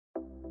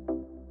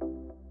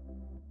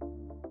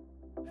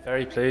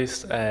Very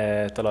pleased,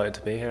 delighted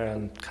to be here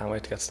and can't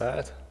wait to get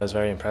started. I was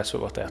very impressed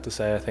with what they have to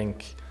say. I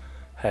think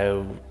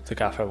how the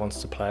gaffer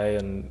wants to play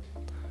and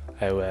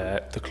how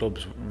the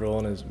club's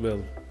run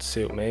will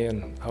suit me,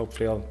 and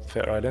hopefully I'll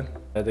fit right in.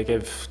 They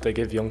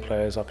give young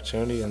players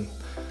opportunity, and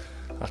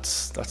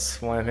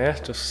that's why I'm here.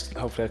 Just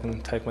hopefully I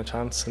can take my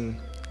chance and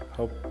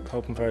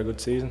hoping for a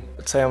good season.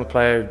 I'd say I'm a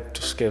player who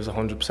just gives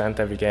 100%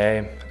 every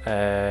game.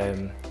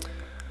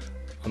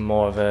 I'm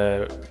more of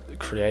a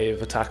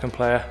creative attacking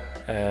player,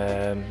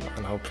 and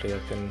hopefully I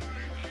can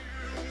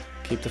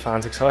keep the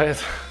fans excited.